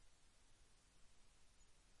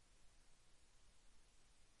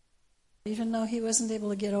even though he wasn't able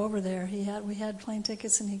to get over there. We had plane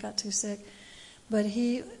tickets and he got too sick. But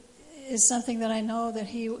he is something that I know that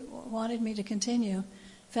he wanted me to continue. In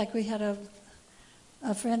fact, we had a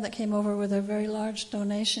friend that came over with a very large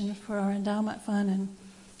donation for our endowment fund,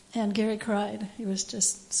 and Gary cried. He was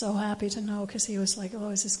just so happy to know, because he was like, oh,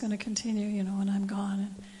 is this going to continue, when I'm gone?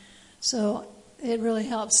 And so it really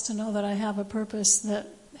helps to know that I have a purpose that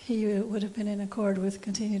he would have been in accord with,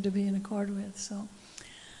 continued to be in accord with. So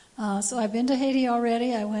I've been to Haiti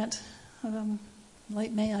already. I went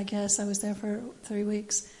late May, I guess. I was there for 3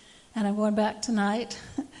 weeks, and I'm going back tonight.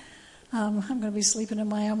 I'm going to be sleeping in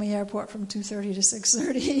Miami Airport from 2:30 to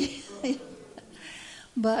 6:30.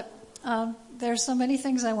 But there's so many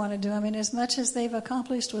things I want to do. I mean, as much as they've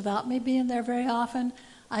accomplished without me being there very often,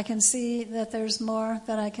 I can see that there's more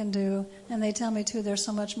that I can do. And they tell me, too, there's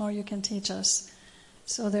so much more you can teach us.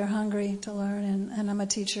 So they're hungry to learn, and I'm a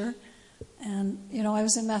teacher. And, I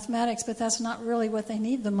was in mathematics, but that's not really what they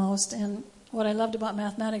need the most. And what I loved about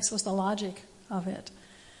mathematics was the logic of it.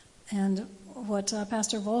 And what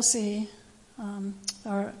Pastor Volsi,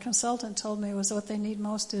 our consultant, told me was what they need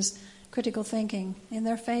most is critical thinking in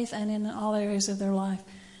their faith and in all areas of their life.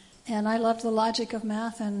 And I loved the logic of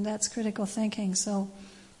math, and that's critical thinking. So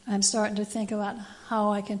I'm starting to think about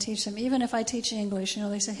how I can teach them. Even if I teach English,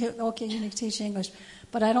 they say, hey, okay, you need to teach English.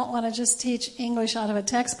 But I don't want to just teach English out of a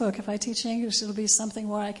textbook. If I teach English, it'll be something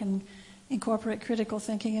where I can incorporate critical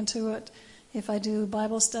thinking into it. If I do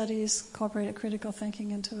Bible studies, incorporate critical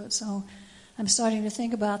thinking into it. So I'm starting to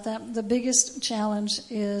think about that. The biggest challenge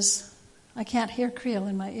is I can't hear Creole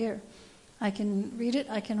in my ear. I can read it,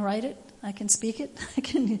 I can write it, I can speak it, I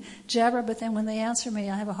can jabber, but then when they answer me,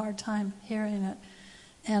 I have a hard time hearing it.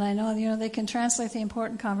 And I know, they can translate the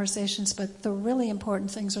important conversations, but the really important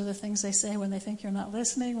things are the things they say when they think you're not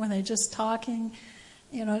listening, when they're just talking.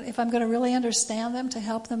 If I'm going to really understand them to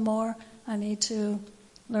help them more, I need to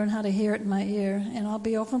learn how to hear it in my ear. And I'll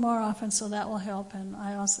be over more often, so that will help. And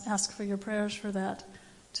I also ask for your prayers for that,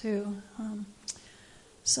 too.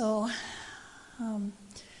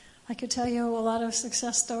 I could tell you a lot of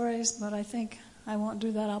success stories, but I think I won't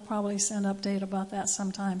do that. I'll probably send an update about that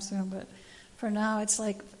sometime soon. But for now,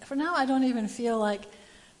 I don't even feel like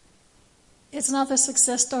it's not the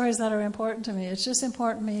success stories that are important to me. It's just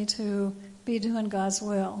important to me to be doing God's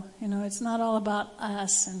will. It's not all about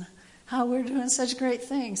us and how we're doing such great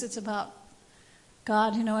things. It's about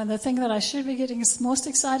God, and the thing that I should be getting most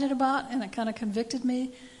excited about, and it kind of convicted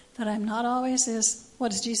me that I'm not always, is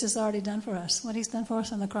what has Jesus already done for us, what he's done for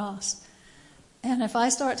us on the cross. And if I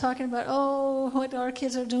start talking about, what our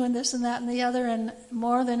kids are doing, this and that and the other, and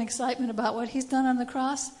more than excitement about what he's done on the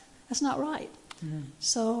cross, that's not right. Mm-hmm.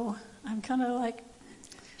 So I'm kind of like,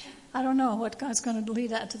 I don't know what God's going to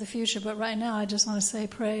lead at to the future, but right now I just want to say,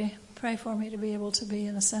 pray for me to be able to be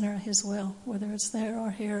in the center of his will, whether it's there or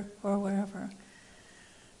here or wherever.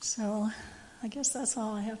 So I guess that's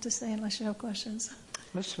all I have to say, unless you have questions.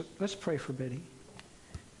 Let's pray for Betty.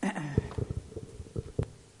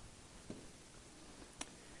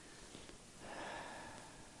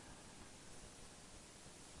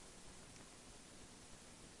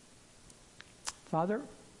 Father,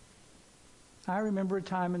 I remember a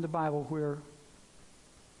time in the Bible where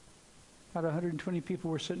about 120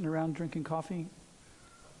 people were sitting around drinking coffee,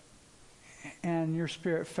 and your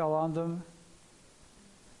Spirit fell on them,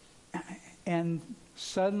 and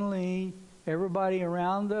suddenly everybody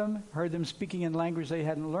around them heard them speaking in language they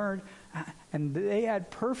hadn't learned, and they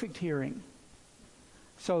had perfect hearing.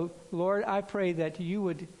 So, Lord, I pray that you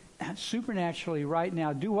would supernaturally right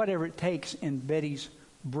now do whatever it takes in Betty's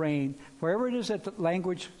brain, wherever it is that the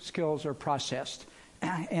language skills are processed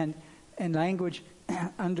and language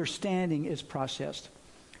understanding is processed.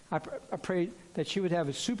 I pray that she would have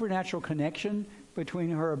a supernatural connection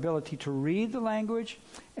between her ability to read the language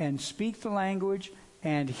and speak the language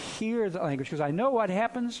and hear the language. Because I know what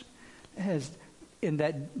happens is in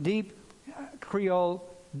that deep Creole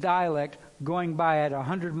dialect going by at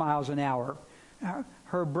 100 miles an hour.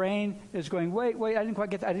 Her brain is going, wait, I didn't quite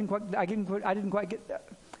get that. I didn't quite get that.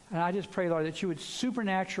 And I just pray, Lord, that you would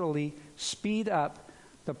supernaturally speed up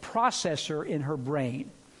the processor in her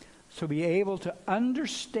brain to be able to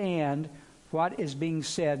understand what is being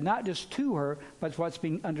said, not just to her, but what's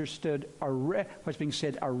being understood, what's being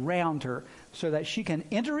said around her, so that she can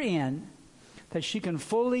enter in, that she can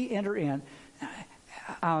fully enter in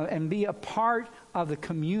and be a part of the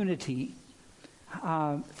community,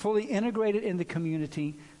 fully integrated in the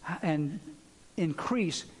community, and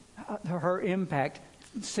increase her impact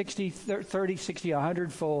 30, 60,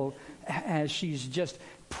 100-fold as she's just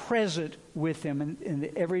present with them in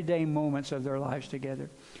the everyday moments of their lives together.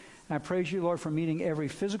 And I praise you, Lord, for meeting every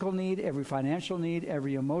physical need, every financial need,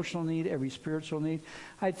 every emotional need, every spiritual need.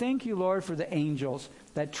 I thank you, Lord, for the angels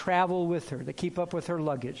that travel with her, that keep up with her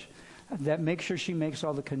luggage, that make sure she makes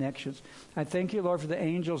all the connections. I thank you, Lord, for the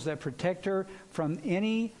angels that protect her from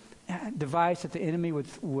any device that the enemy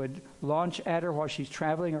would launch at her while she's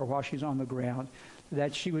traveling or while she's on the ground,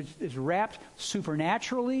 that she is wrapped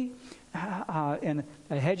supernaturally in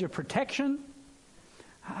a hedge of protection,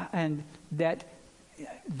 and that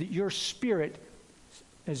your Spirit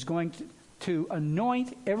is going to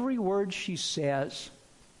anoint every word she says.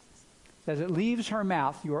 As it leaves her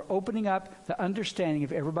mouth, you are opening up the understanding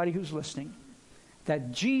of everybody who's listening,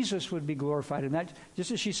 that Jesus would be glorified. And that, just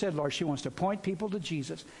as she said, Lord, she wants to point people to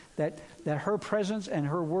Jesus, that her presence and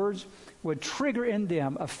her words would trigger in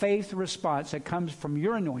them a faith response that comes from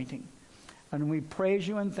your anointing. And we praise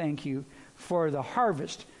you and thank you for the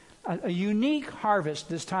harvest, a unique harvest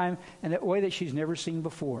this time in a way that she's never seen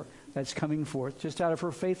before, that's coming forth just out of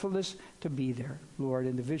her faithfulness to be there, Lord.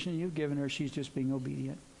 In the vision you've given her, she's just being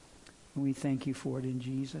obedient. And we thank you for it in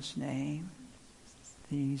Jesus' name.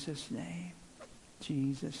 Jesus' name.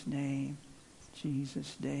 Jesus' name.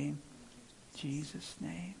 Jesus' name. Jesus'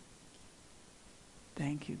 name.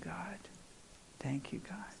 Thank you, God. Thank you,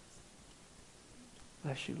 God.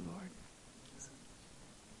 Bless you, Lord.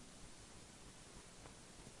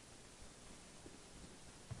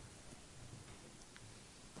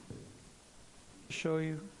 Show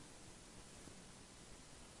you.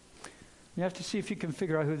 You have to see if you can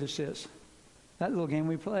figure out who this is. That little game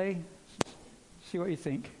we play, see what you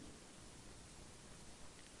think.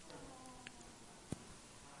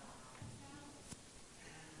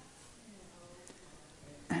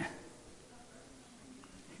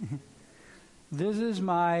 This is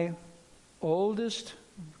my oldest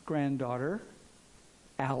granddaughter,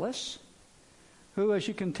 Alice, who, as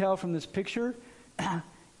you can tell from this picture,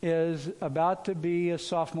 is about to be a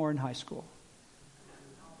sophomore in high school.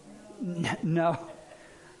 No.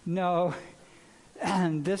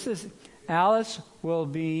 And Alice will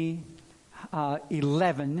be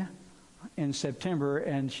 11 in September,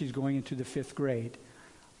 and she's going into the 5th grade.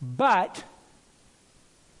 But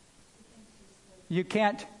you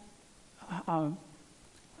can't,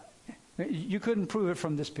 you couldn't prove it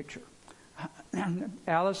from this picture.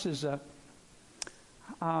 Alice is this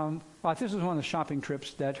was one of the shopping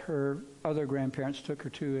trips that her other grandparents took her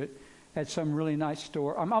to at some really nice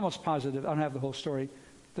store. I'm almost positive, I don't have the whole story.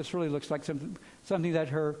 This really looks like something that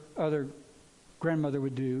her other grandmother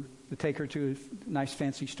would do, to take her to a nice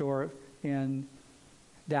fancy store in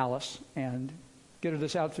Dallas and get her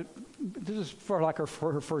this outfit. This is for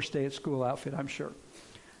her first day at school outfit, I'm sure.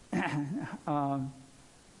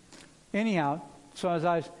 Anyhow, so as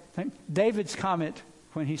I think, David's comment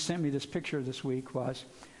when he sent me this picture this week was,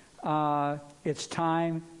 it's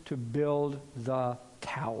time to build the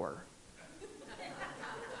tower.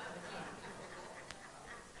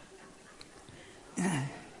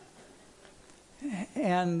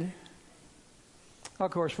 And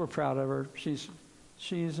of course we're proud of her.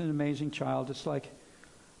 She's an amazing child, just like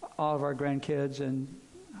all of our grandkids and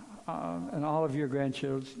all of your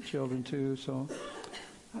grandchildren too. So,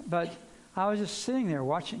 but I was just sitting there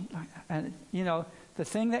watching, and the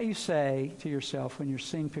thing that you say to yourself when you're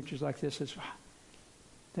seeing pictures like this is,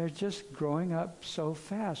 they're just growing up so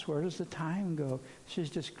fast. Where does the time go? She's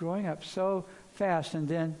just growing up so fast, and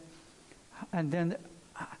then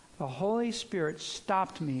the Holy Spirit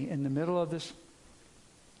stopped me in the middle of this,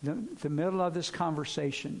 the middle of this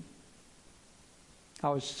conversation I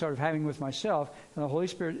was sort of having with myself, and the Holy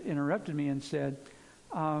Spirit interrupted me and said,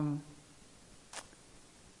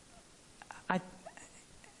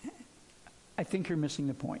 I think you're missing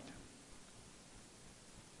the point.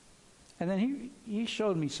 And then he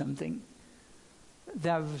showed me something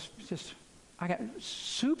that I got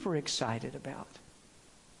super excited about.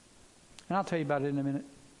 And I'll tell you about it in a minute.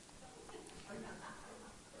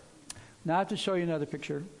 Now I have to show you another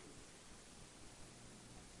picture.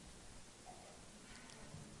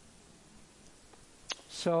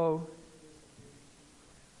 So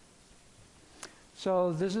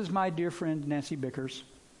this is my dear friend Nancy Bickers,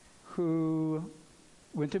 who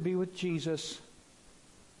went to be with Jesus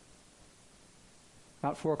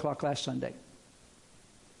about 4 o'clock last Sunday.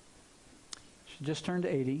 She just turned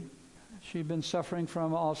 80. She'd been suffering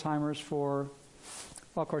from Alzheimer's for,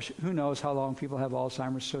 well, of course, who knows how long people have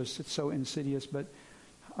Alzheimer's, so it's so insidious, but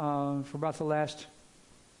for about the last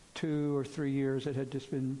 2 or 3 years, it had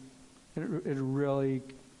just been, it really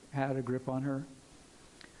had a grip on her.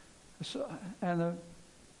 So, and it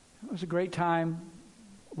was a great time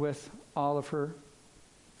with all of her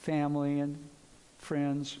family and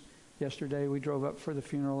friends. Yesterday we drove up for the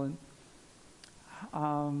funeral, and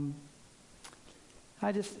I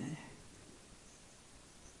just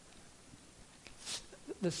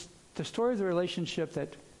the story of the relationship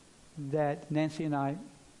that Nancy and I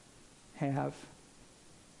have,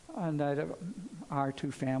 and that our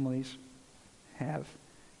two families have,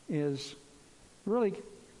 is really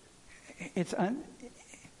it's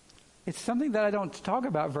something that I don't talk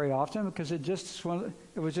about very often because it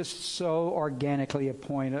was just so organically a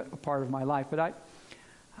part of my life. But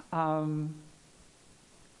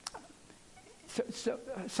So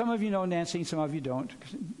some of you know Nancy, some of you don't.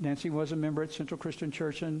 Nancy was a member at Central Christian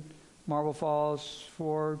Church in Marble Falls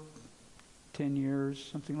for 10 years,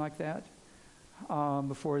 something like that,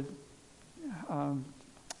 before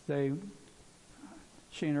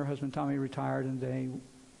she and her husband Tommy retired and they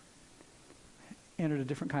entered a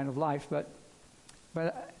different kind of life. But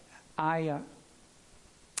I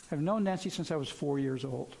have known Nancy since I was 4 years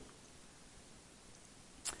old.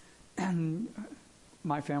 And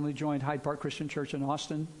my family joined Hyde Park Christian Church in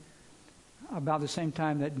Austin about the same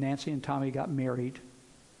time that Nancy and Tommy got married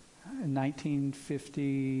in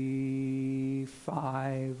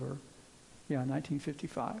 1955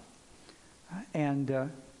 1955.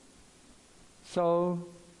 And so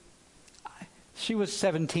she was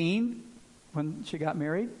 17 when she got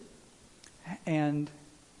married, and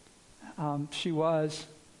she was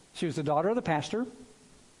the daughter of the pastor.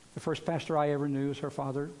 The first pastor I ever knew was her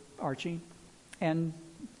father, Archie. And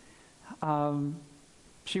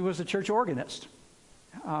she was a church organist,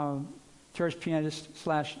 church pianist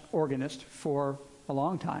 / organist for a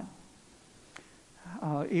long time,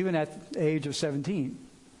 even at the age of 17.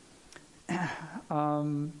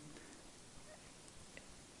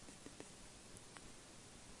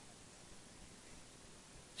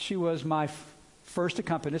 She was my first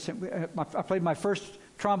accompanist. I played my first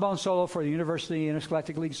trombone solo for the University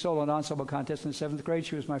Interscholastic League Solo and Ensemble Contest in the 7th grade.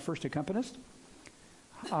 She was my first accompanist.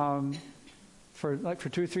 For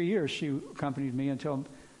 2 or 3 years, she accompanied me until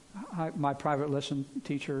my private lesson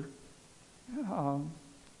teacher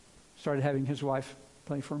started having his wife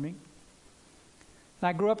play for me. And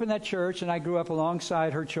I grew up in that church, and I grew up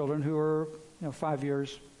alongside her children, who were 5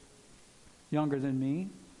 years younger than me.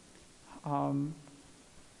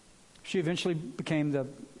 She eventually became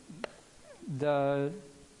the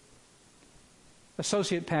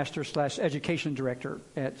associate pastor / education director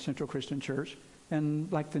at Central Christian Church. And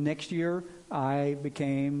the next year, I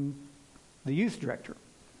became the youth director.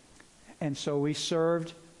 And so we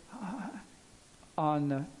served on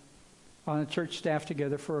the church staff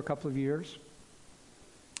together for a couple of years.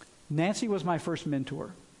 Nancy was my first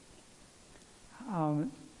mentor.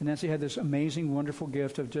 And Nancy had this amazing, wonderful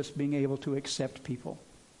gift of just being able to accept people.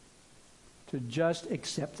 To just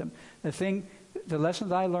accept them. The lesson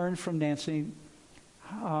that I learned from Nancy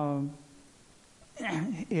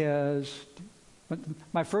is...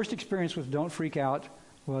 My first experience with Don't Freak Out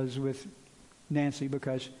was with Nancy,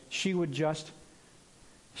 because she had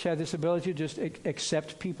this ability to just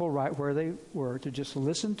accept people right where they were, to just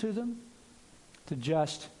listen to them, to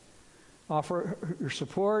just offer her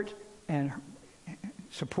support and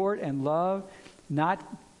love, not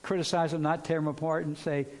criticize them, not tear them apart and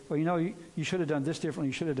say, well, you should have done this differently,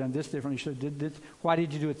 you should have done this differently, you should have did this. Why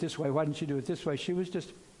did you do it this way? Why didn't you do it this way? She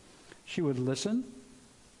would listen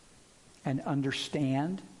and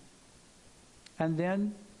understand, and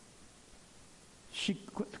then she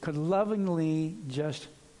could lovingly just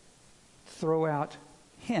throw out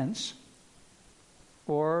hints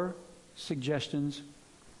or suggestions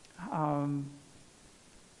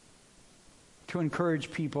to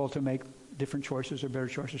encourage people to make different choices or better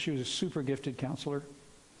choices. She was a super gifted counselor.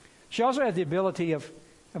 She also had the ability if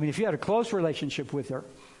you had a close relationship with her,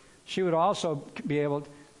 she would also be able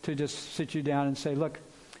to just sit you down and say, look,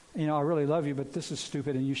 I really love you, but this is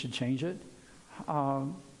stupid and you should change it.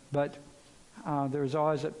 But there was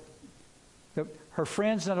always her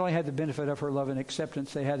friends not only had the benefit of her love and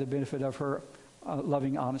acceptance, they had the benefit of her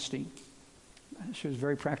loving honesty. She was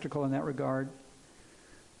very practical in that regard.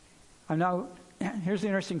 Here's the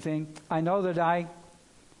interesting thing. I know that I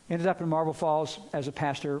ended up in Marble Falls as a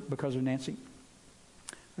pastor because of Nancy.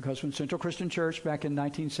 Because when Central Christian Church back in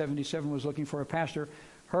 1977 was looking for a pastor,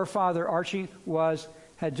 her father, Archie,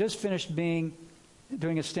 had just finished doing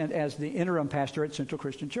a stint as the interim pastor at Central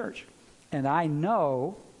Christian Church. And I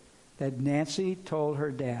know that Nancy told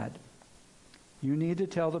her dad, you need to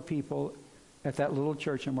tell the people at that little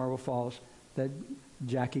church in Marble Falls that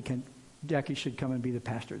Jackie should come and be the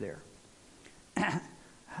pastor there.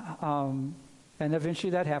 And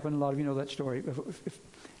eventually that happened. A lot of you know that story.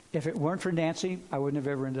 If it weren't for Nancy, I wouldn't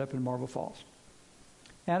have ever ended up in Marble Falls.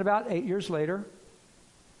 And about 8 years later,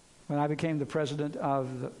 when I became the president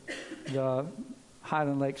of the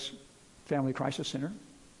Highland Lakes Family Crisis Center.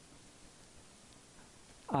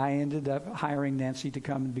 I ended up hiring Nancy to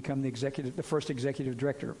come and become the first executive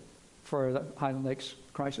director for the Highland Lakes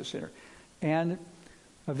Crisis Center. And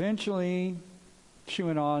eventually, she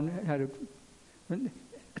went on, had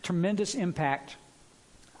a tremendous impact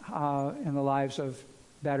in the lives of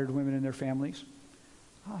battered women and their families.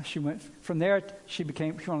 She went from there. She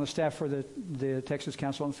went on the staff for the Texas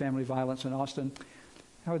Council on Family Violence in Austin.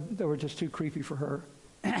 They were just too creepy for her.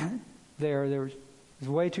 It was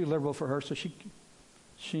way too liberal for her, so she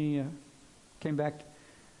came back.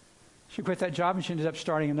 She quit that job and she ended up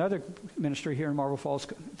starting another ministry here in Marble Falls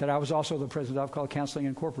that I was also the president of, called Counseling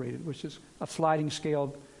Incorporated, which is a sliding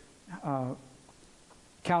scale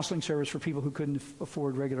counseling service for people who couldn't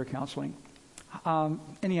afford regular counseling.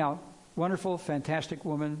 Anyhow, wonderful, fantastic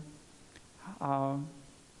woman.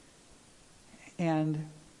 And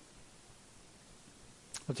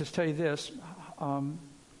I'll just tell you this.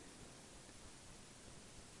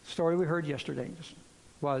 Story we heard yesterday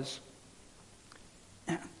was,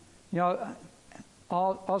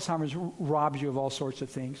 Alzheimer's robs you of all sorts of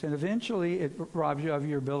things, and eventually it robs you of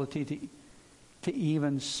your ability to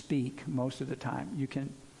even speak most of the time. You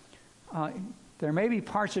can. There may be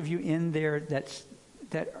parts of you in there that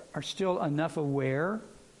are still enough aware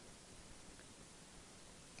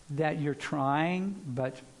that you're trying,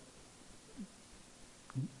 but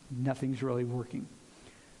nothing's really working.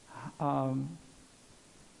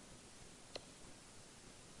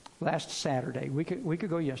 Last Saturday, a week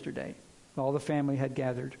ago yesterday, all the family had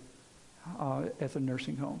gathered at the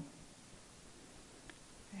nursing home.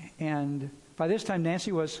 And by this time,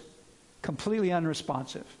 Nancy was completely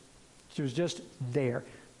unresponsive. She was just there.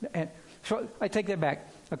 And so I take that back.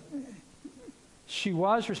 She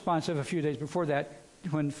was responsive a few days before that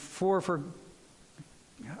when 4 of her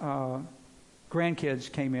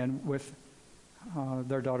grandkids came in with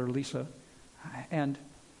their daughter Lisa. And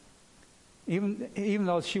even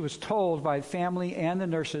though she was told by family and the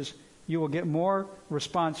nurses, you will get more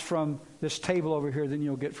response from this table over here than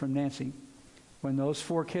you'll get from Nancy. When those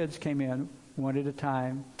 4 kids came in, one at a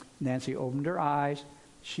time, Nancy opened her eyes.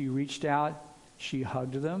 She reached out. She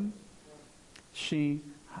hugged them. She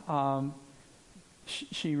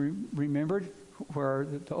remembered where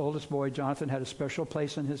the oldest boy, Jonathan, had a special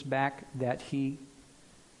place in his back that he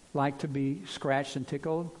liked to be scratched and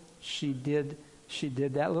tickled. She did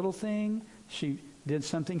that little thing. She did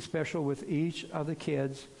something special with each of the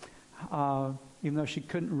kids. Even though she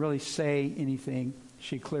couldn't really say anything,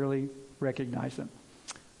 she clearly recognized them.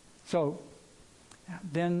 So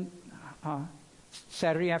then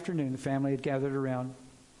Saturday afternoon, the family had gathered around.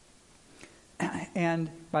 And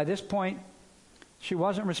by this point, she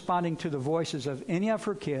wasn't responding to the voices of any of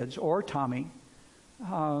her kids or Tommy.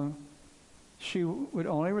 She would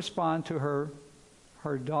only respond to her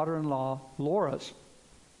daughter-in-law, Laura's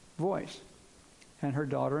voice. And her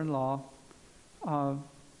daughter-in-law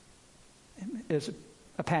is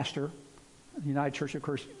a pastor, United Church of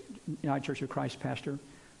Christ pastor.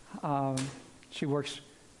 She works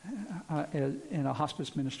in a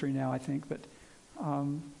hospice ministry now, I think. But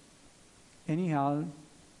anyhow,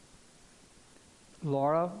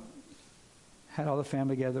 Laura had all the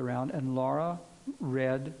family gathered around, and Laura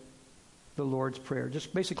read the Lord's Prayer,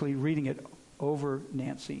 just basically reading it over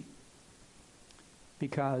Nancy,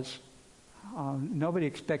 because nobody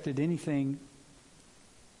expected anything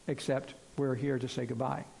except we're here to say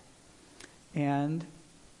goodbye. And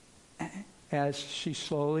as she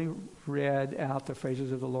slowly read out the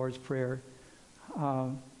phrases of the Lord's Prayer,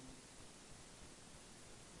 I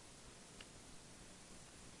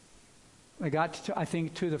got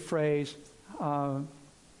to the phrase,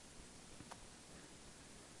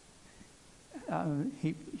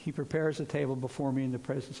 he prepares a table before me in the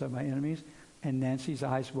presence of my enemies. And Nancy's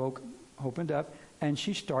eyes opened up, and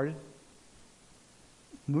she started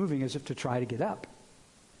moving as if to try to get up.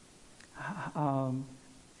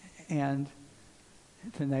 And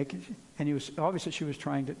he was obviously she was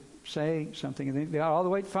trying to say something, and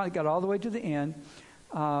they finally got all the way to the end.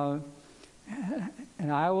 And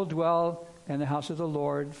I will dwell in the house of the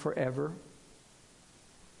Lord forever.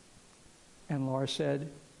 And Laura said,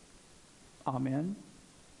 Amen.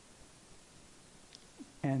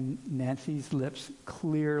 And Nancy's lips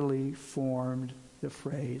clearly formed the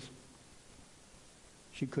phrase.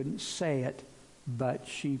 She couldn't say it, but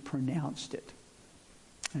she pronounced it.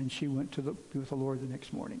 And she went to be with the Lord the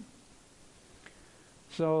next morning.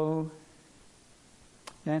 So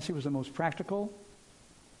Nancy was the most practical,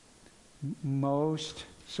 most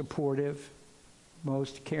supportive,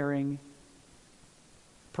 most caring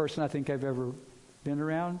person I think I've ever been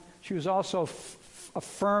around. She was also a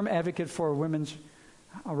firm advocate for women's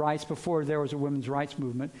rights before there was a women's rights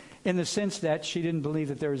movement, in the sense that she didn't believe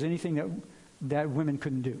that there was anything that women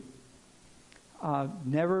couldn't do. It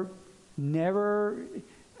never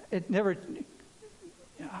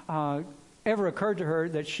ever occurred to her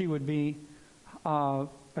that she would be a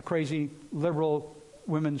crazy liberal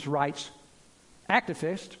women's rights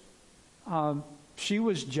activist. She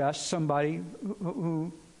was just somebody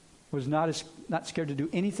who was not scared to do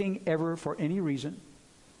anything ever for any reason,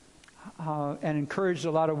 and encouraged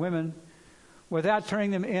a lot of women without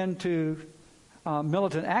turning them into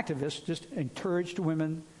militant activists. Just encouraged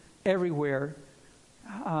women everywhere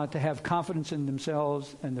to have confidence in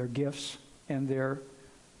themselves and their gifts and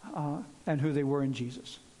and who they were in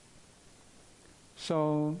Jesus.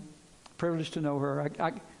 So, privileged to know her.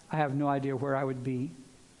 I have no idea where I would be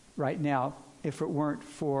right now if it weren't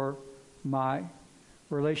for my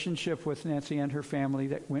relationship with Nancy and her family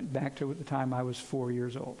that went back to the time I was 4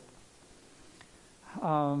 years old.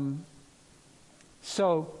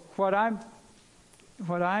 So what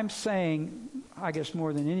I'm saying, I guess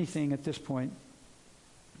more than anything at this point,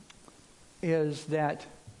 is that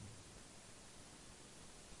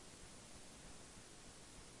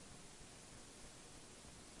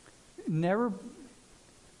never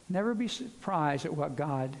be surprised at what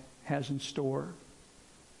God has in store.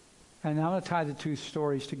 And I'm going to tie the two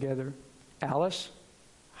stories together. Alice,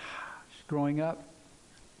 she's growing up.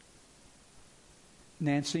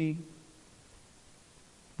 Nancy,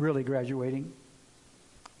 really graduating.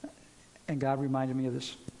 And God reminded me of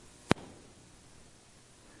this.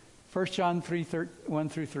 1 John 1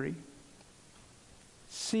 through 3.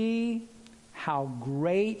 See how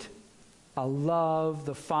great a love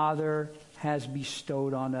the Father has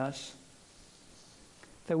bestowed on us,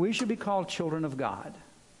 that we should be called children of God.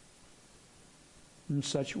 And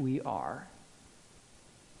such we are.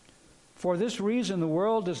 For this reason the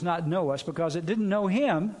world does not know us, because it didn't know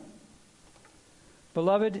Him.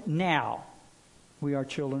 Beloved, now we are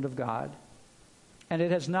children of God, and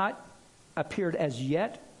it has not appeared as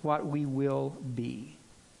yet what we will be.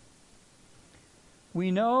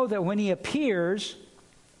 We know that when He appears,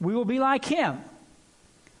 we will be like Him,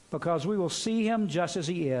 because we will see Him just as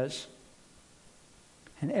He is.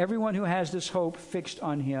 And everyone who has this hope fixed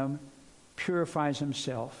on Him purifies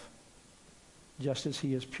himself just as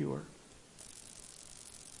He is pure.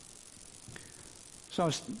 So I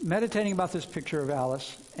was meditating about this picture of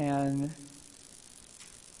Alice, and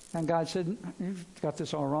God said, you've got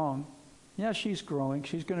this all wrong. Yeah, she's growing.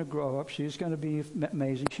 She's going to grow up. She's going to be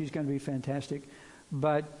amazing. She's going to be fantastic.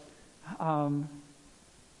 But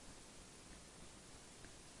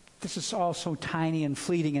this is all so tiny and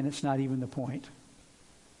fleeting, and it's not even the point.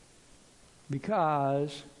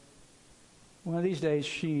 Because one of these days,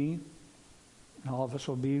 she and all of us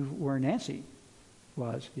will be where Nancy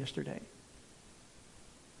was yesterday.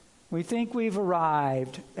 We think we've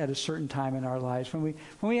arrived at a certain time in our lives when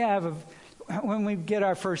we get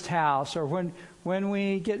our first house, or when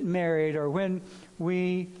we get married, or when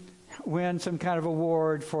we win some kind of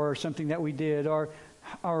award for something that we did, or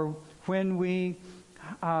when we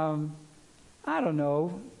I don't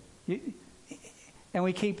know, and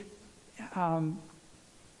we keep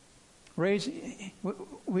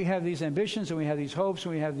we have these ambitions, and we have these hopes,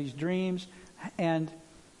 and we have these dreams, and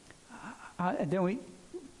then we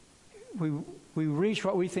reach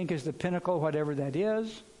what we think is the pinnacle, whatever that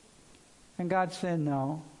is, and God said,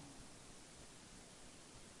 no,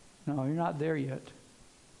 you're not there yet.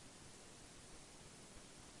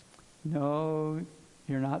 No,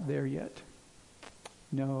 you're not there yet.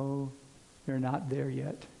 No, you're not there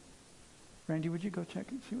yet. Randy, would you go check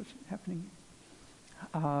and see what's happening?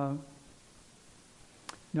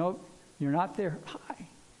 No, you're not there. Hi.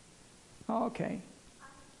 Oh, okay.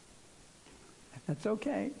 That's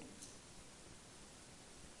okay.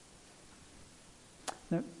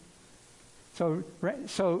 No. So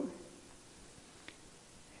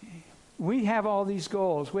we have all these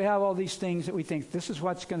goals. We have all these things that we think, this is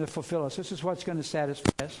what's going to fulfill us. This is what's going to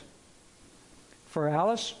satisfy us. For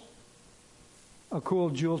Alice, a cool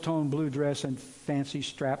jewel-toned blue dress and fancy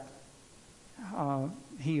strap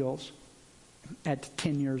heels at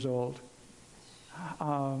 10 years old.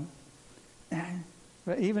 But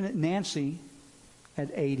even at Nancy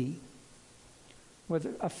at 80,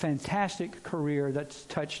 with a fantastic career that's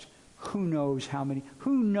touched who knows how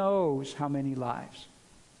many lives.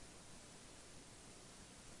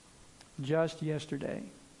 Just yesterday,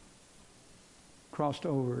 crossed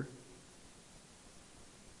over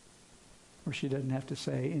where she doesn't have to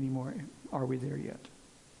say anymore, are we there yet?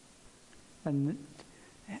 And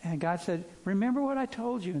God said, remember what I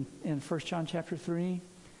told you in 1 John chapter 3?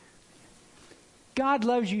 God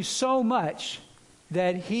loves you so much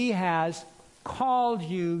that He has called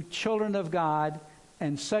you children of God,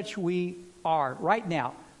 and such we are. Right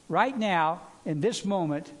now, in this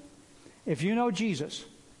moment, if you know Jesus,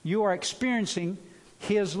 you are experiencing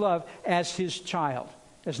His love as His child.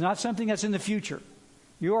 It's not something that's in the future.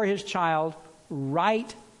 You are His child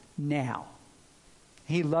right now.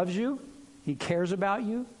 He loves you. He cares about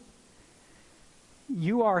you.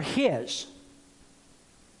 You are His,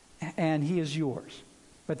 and He is yours.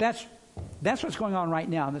 But that's what's going on right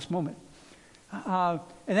now in this moment. And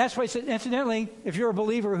that's why, incidentally, if you're a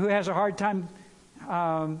believer who has a hard time,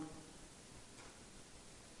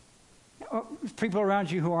 people around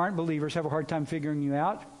you who aren't believers have a hard time figuring you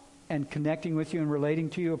out and connecting with you and relating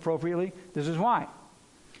to you appropriately. This is why.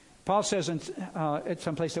 Paul says at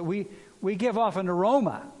some place that we give off an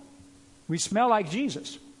aroma. We smell like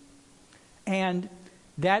Jesus. And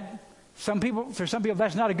that for some people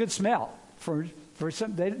that's not a good smell. For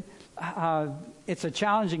some it's a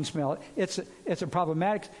challenging smell. It's a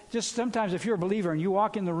problematic. Just sometimes if you're a believer and you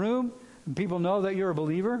walk in the room and people know that you're a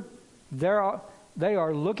believer, they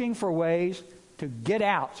are looking for ways to get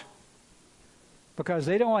out because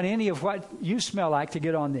they don't want any of what you smell like to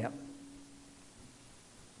get on them.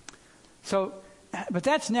 So, but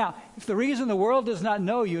that's now. If the reason the world does not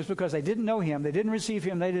know you is because they didn't know Him, they didn't receive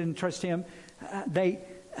Him, they didn't trust Him, they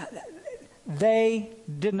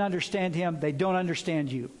didn't understand Him, they don't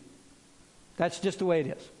understand you. That's just the way it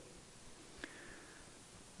is.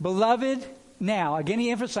 Beloved, now, again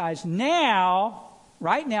he emphasized, now,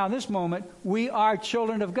 right now, in this moment, we are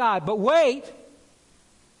children of God. But wait,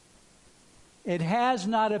 it has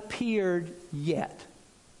not appeared yet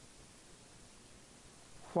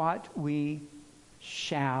what we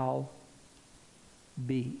shall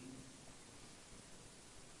be.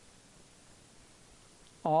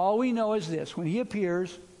 All we know is this: when He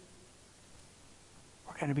appears,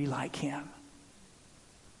 we're going to be like Him.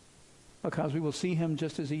 Because we will see Him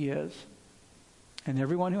just as He is. And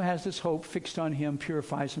everyone who has this hope fixed on Him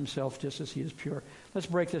purifies himself just as He is pure. Let's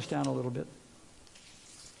break this down a little bit.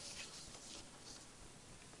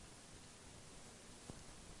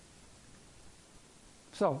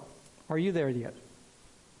 So, are you there yet?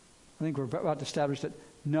 I think we're about to establish that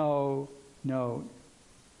no, you're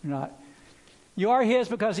not. You are His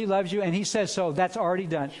because He loves you, and He says so. That's already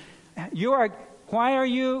done. Why are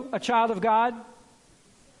you a child of God?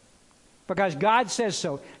 Because God says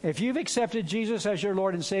so. If you've accepted Jesus as your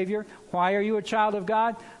Lord and Savior, why are you a child of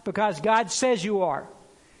God? Because God says you are.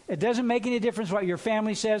 It doesn't make any difference what your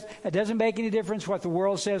family says. It doesn't make any difference what the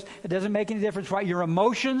world says. It doesn't make any difference what your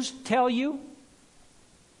emotions tell you.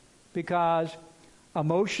 Because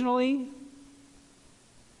emotionally,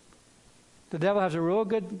 the devil does a real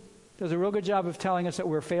good job of telling us that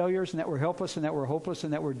we're failures and that we're helpless and that we're hopeless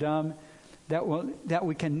and that we're dumb, that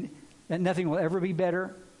nothing will ever be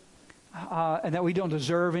better. And that we don't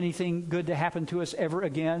deserve anything good to happen to us ever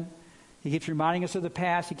again. He keeps reminding us of the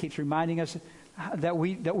past. He keeps reminding us that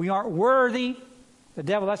we aren't worthy.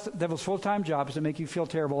 That's the devil's full-time job, is to make you feel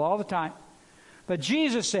terrible all the time. But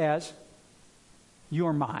Jesus says, "You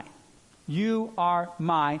are mine. You are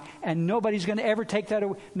mine, and nobody's going to ever take that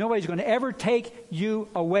away. Nobody's going to ever take you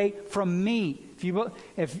away from me."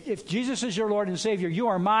 If Jesus is your Lord and Savior, you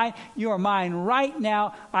are mine. You are mine right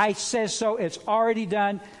now. I says so. It's already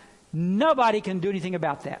done. Nobody can do anything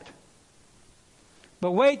about that.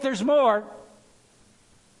 But wait, there's more.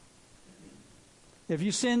 If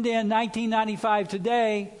you send in $19.95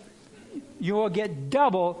 today, you will get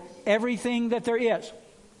double everything that there is.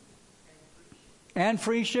 And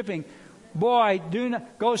free shipping. Boy, do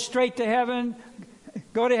not go straight to heaven.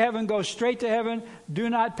 Go to heaven, go straight to heaven. Do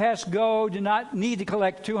not pass go. Do not need to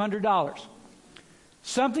collect $200.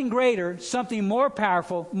 Something greater, something more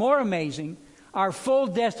powerful, more amazing, our full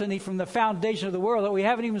destiny from the foundation of the world that we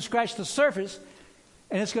haven't even scratched the surface,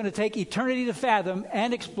 and it's going to take eternity to fathom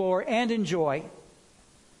and explore and enjoy.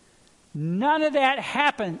 None of that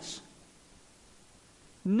happens.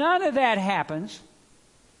 None of that happens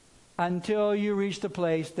until you reach the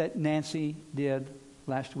place that Nancy did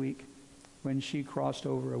last week when she crossed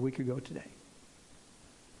over a week ago today.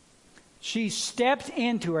 She stepped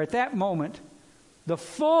into, at that moment, the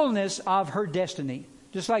fullness of her destiny.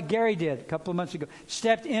 Just like Gary did a couple of months ago.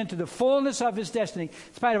 Stepped into the fullness of his destiny.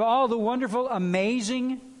 In spite of all the wonderful,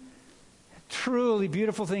 amazing, truly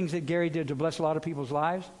beautiful things that Gary did to bless a lot of people's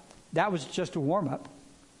lives, that was just a warm-up.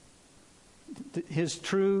 His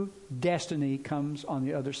true destiny comes on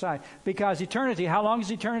the other side. Because eternity, how long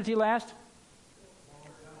does eternity last?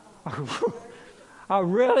 A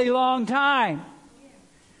really long time.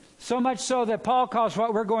 So much so that Paul calls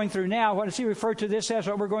what we're going through now, what does he refer to this as,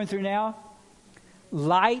 what we're going through now?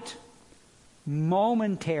 Light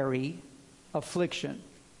momentary affliction.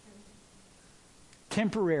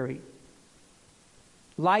 Temporary.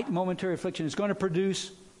 Light momentary affliction is going to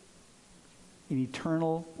produce an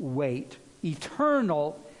eternal weight.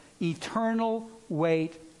 Eternal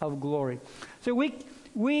weight of glory. So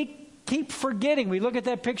we keep forgetting. We look at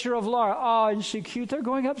that picture of Laura. Oh, isn't she cute? They're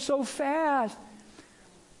going up so fast.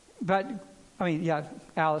 But, I mean, yeah,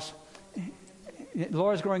 Alice.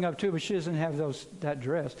 Laura's growing up too, but she doesn't have that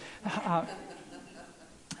dress.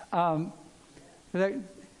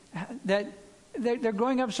 They're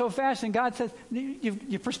growing up so fast, and God says,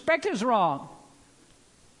 your perspective's wrong.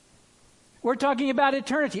 We're talking about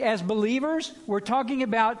eternity. As believers, we're talking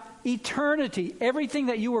about eternity. Everything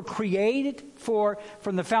that you were created for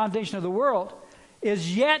from the foundation of the world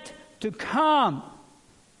is yet to come.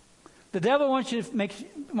 The devil wants you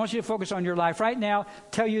to focus on your life right now,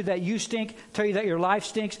 tell you that you stink, tell you that your life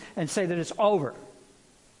stinks, and say that it's over.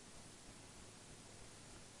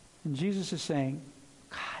 And Jesus is saying,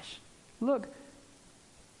 gosh, look,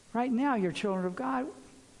 right now you're children of God.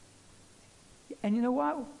 And you know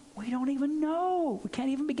what? We don't even know. We can't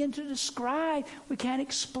even begin to describe. We can't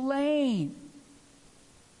explain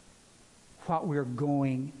what we're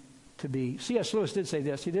going to be. C.S. Lewis did say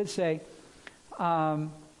this. He did say,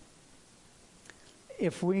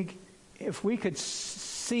 if we could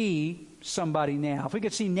see somebody now, if we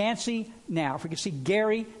could see Nancy now, if we could see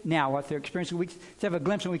Gary now, what they're experiencing, we could have a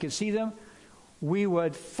glimpse and we could see them, we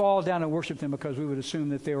would fall down and worship them because we would assume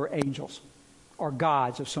that they were angels or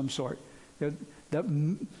gods of some sort.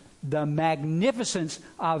 The magnificence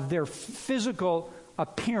of their physical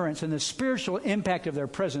appearance and the spiritual impact of their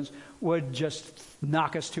presence would just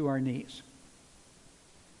knock us to our knees.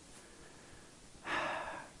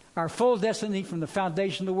 Our full destiny from the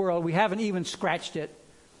foundation of the world, we haven't even scratched it.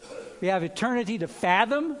 We have eternity to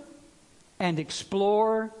fathom and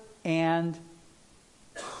explore and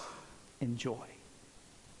enjoy.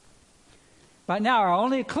 But now our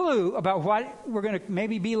only clue about what we're going to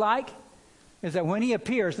maybe be like is that when he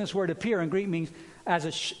appears, and this word appear in Greek means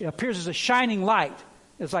appears as a shining light.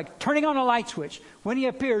 It's like turning on a light switch. When he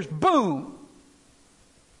appears, boom!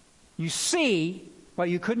 You see what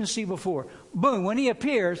you couldn't see before. Boom! When he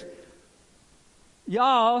appears,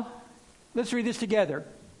 y'all, let's read this together.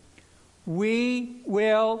 We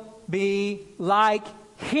will be like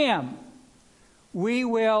him. We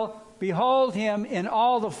will behold him in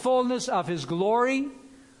all the fullness of his glory.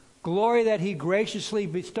 Glory that he graciously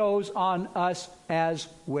bestows on us as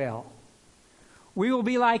well. We will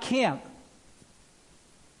be like him.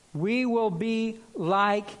 We will be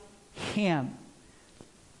like him.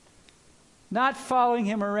 Not following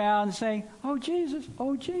him around saying, oh Jesus,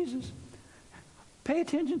 pay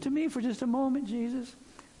attention to me for just a moment, Jesus.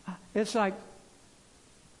 It's like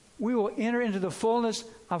we will enter into the fullness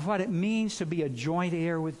of what it means to be a joint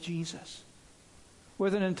heir with Jesus,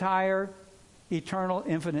 with an entire eternal,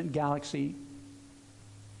 infinite galaxy.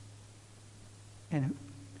 And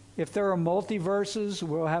if there are multiverses,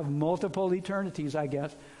 we'll have multiple eternities, I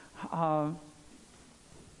guess.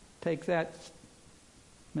 Take that,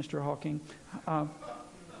 Mr. Hawking. But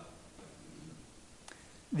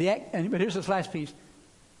here's this last piece.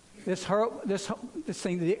 This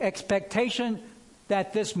thing, the expectation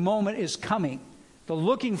that this moment is coming, the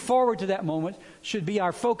looking forward to that moment should be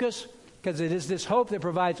our focus, because it is this hope that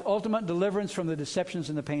provides ultimate deliverance from the deceptions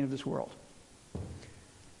and the pain of this world.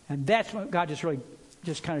 And that's what God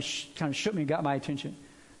just kind of shook me and got my attention.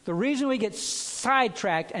 The reason we get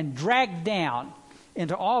sidetracked and dragged down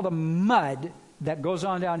into all the mud that goes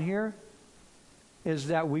on down here is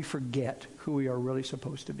that we forget who we are really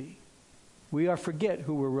supposed to be. We forget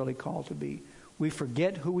who we're really called to be. We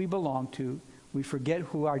forget who we belong to. We forget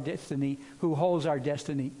who holds our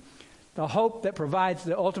destiny. The hope that provides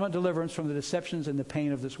the ultimate deliverance from the deceptions and the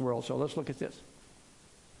pain of this world. So let's look at this.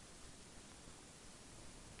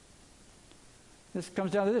 This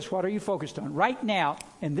comes down to this. What are you focused on? Right now,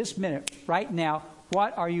 in this minute, right now,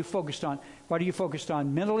 what are you focused on? What are you focused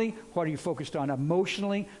on mentally? What are you focused on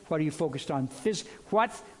emotionally? What are you focused on physically?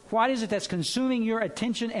 What is it that's consuming your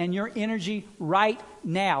attention and your energy right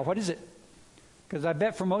now? What is it? Because I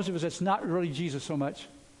bet for most of us, it's not really Jesus so much.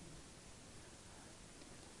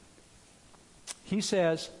 He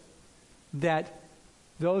says that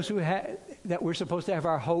that we're supposed to have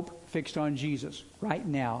our hope fixed on Jesus right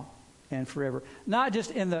now and forever. Not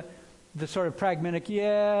just in the sort of pragmatic,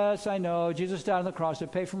 yes, I know, Jesus died on the cross to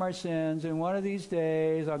pay for my sins, and one of these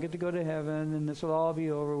days I'll get to go to heaven and this will all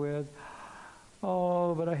be over with.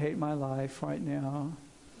 Oh, but I hate my life right now.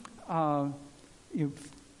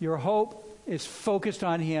 Your hope is focused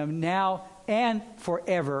on him now and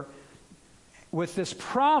forever, with this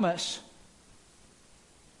promise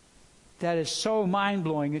that is so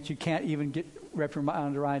mind-blowing that you can't even wrap your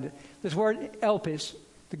mind around it. This word elpis,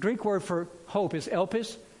 the Greek word for hope is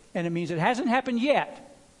elpis, and it means it hasn't happened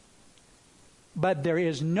yet, but there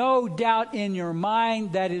is no doubt in your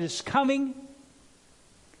mind that it is coming.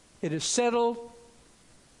 It is settled,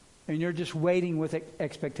 and you're just waiting with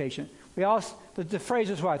expectation. The phrase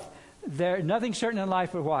is what? Nothing certain in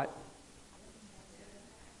life but what?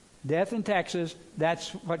 Death and taxes.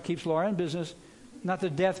 That's what keeps Laura in business. Not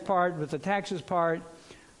the death part, but the taxes part.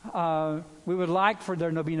 We would like for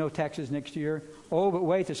there to be no taxes next year. Oh, but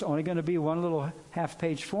wait, there's only going to be one little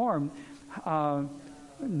half-page form.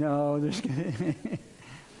 No, there's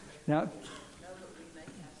no.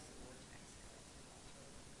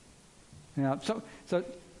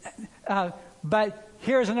 Yeah. But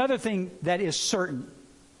here's another thing that is certain.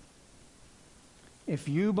 If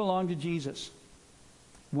you belong to Jesus,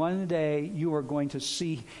 one day you are going to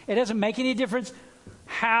see. It doesn't make any difference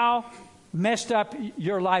how messed up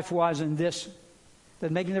your life was in this.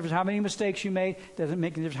 Doesn't make any difference how many mistakes you made. Doesn't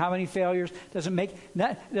make any difference how many failures. Doesn't make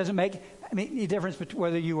any difference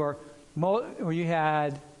whether you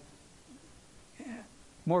had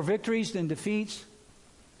more victories than defeats.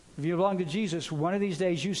 If you belong to Jesus, one of these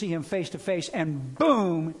days you see Him face to face, and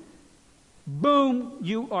boom,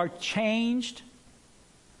 you are changed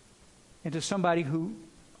into somebody who,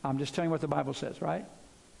 I'm just telling you what the Bible says, right?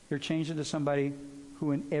 You're changed into somebody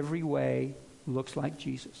who in every way looks like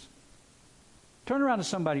Jesus. Turn around to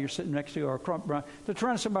somebody you're sitting next to, or turn around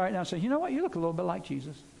to somebody right now and say, you know what, you look a little bit like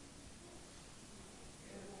Jesus.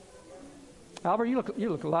 Albert, you look a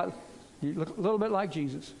little bit like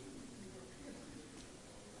Jesus.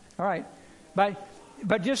 All right.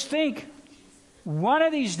 But just think, one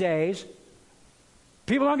of these days,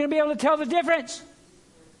 people aren't going to be able to tell the difference.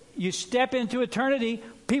 You step into eternity,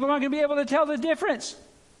 people aren't going to be able to tell the difference.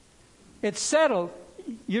 It's settled.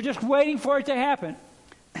 You're just waiting for it to happen.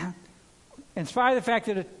 In spite of the fact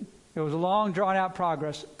that it was a long, drawn-out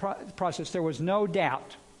process, there was no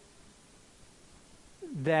doubt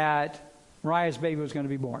that Mariah's baby was going to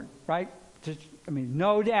be born, right?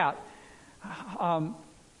 No doubt.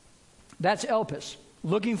 That's Elpis.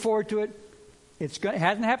 Looking forward to it. It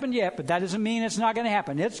hasn't happened yet, but that doesn't mean it's not going to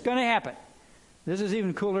happen. It's going to happen. This is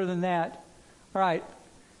even cooler than that. All right.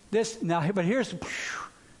 But here's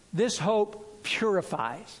this hope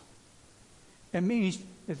purifies. It means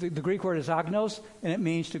the Greek word is agnos, and it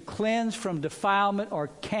means to cleanse from defilement or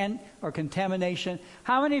contamination.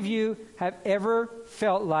 How many of you have ever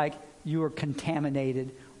felt like you were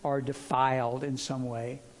contaminated or defiled in some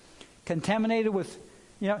way? Contaminated with,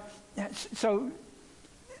 so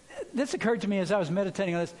this occurred to me as I was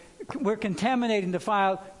meditating on this. We're contaminated and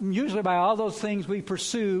defiled usually by all those things we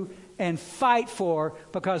pursue and fight for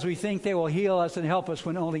because we think they will heal us and help us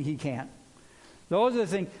when only He can. Those are the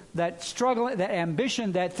things, that struggle, that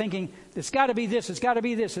ambition, that thinking, it's got to be this, it's got to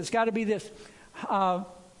be this, it's got to be this.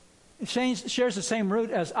 It shares the same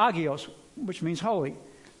root as agios, which means holy.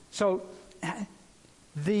 So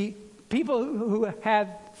the people who have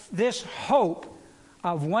this hope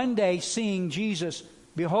of one day seeing Jesus,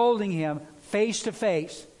 beholding Him face to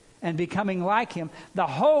face and becoming like Him, the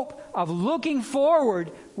hope of looking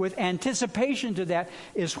forward with anticipation to that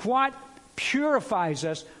is what purifies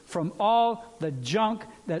us from all the junk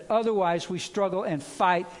that otherwise we struggle and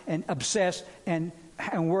fight and obsess and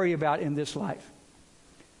worry about in this life.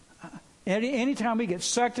 Anytime we get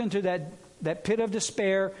sucked into that pit of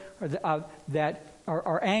despair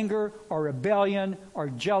or anger or rebellion or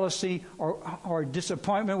jealousy or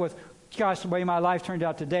disappointment with, gosh, the way my life turned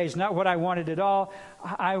out today is not what I wanted at all.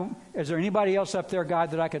 Is there anybody else up there,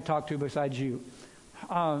 God, that I could talk to besides you?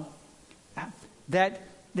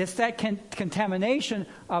 It's that contamination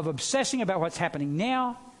of obsessing about what's happening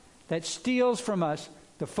now that steals from us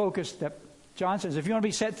the focus that John says, if you want to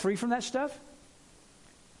be set free from that stuff,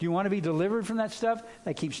 do you want to be delivered from that stuff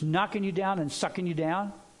that keeps knocking you down and sucking you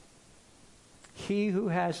down? He who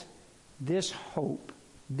has this hope,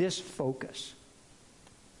 this focus,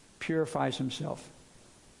 purifies himself.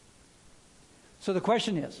 So the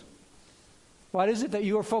question is, what is it that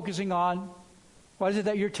you are focusing on? What is it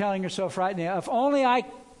that you're telling yourself right now? If only I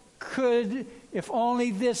could, if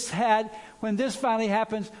only this had, when this finally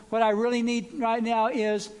happens, what I really need right now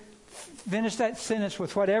is, finish that sentence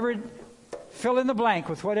with whatever, fill in the blank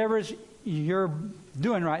with whatever you're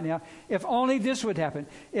doing right now. If only this would happen.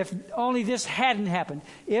 If only this hadn't happened.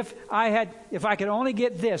 If I could only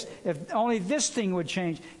get this. If only this thing would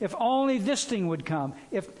change. If only this thing would come.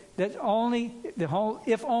 If only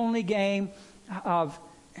game of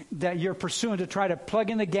that you're pursuing to try to plug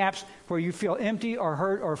in the gaps where you feel empty or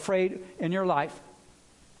hurt or afraid in your life.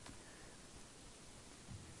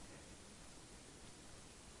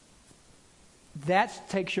 that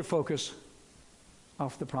takes your focus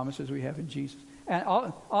off the promises we have in Jesus. And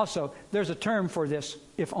also, there's a term for this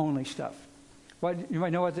if only stuff. You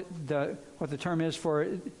might know what the term is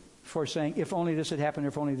for saying if only this had happened, or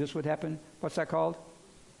if only this would happen. What's that called?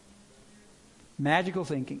 Magical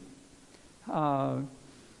thinking.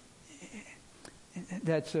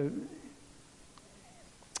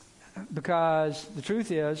 Because the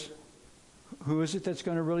truth is, who is it that's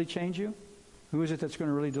going to really change you? Who is it that's going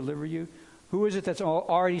to really deliver you? Who is it that's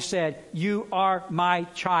already said, you are my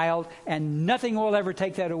child, and nothing will ever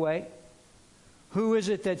take that away? Who is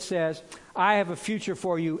it that says, I have a future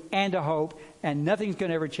for you and a hope, and nothing's going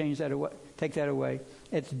to ever change that away, take that away?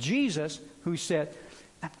 It's Jesus who said,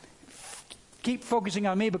 keep focusing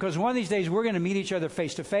on me, because one of these days we're going to meet each other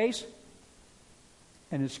face to face,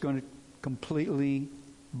 and it's going to completely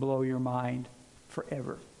blow your mind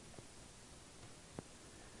forever.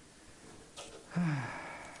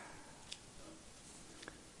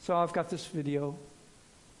 So I've got this video.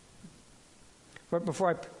 But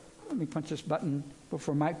let me punch this button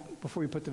before we put the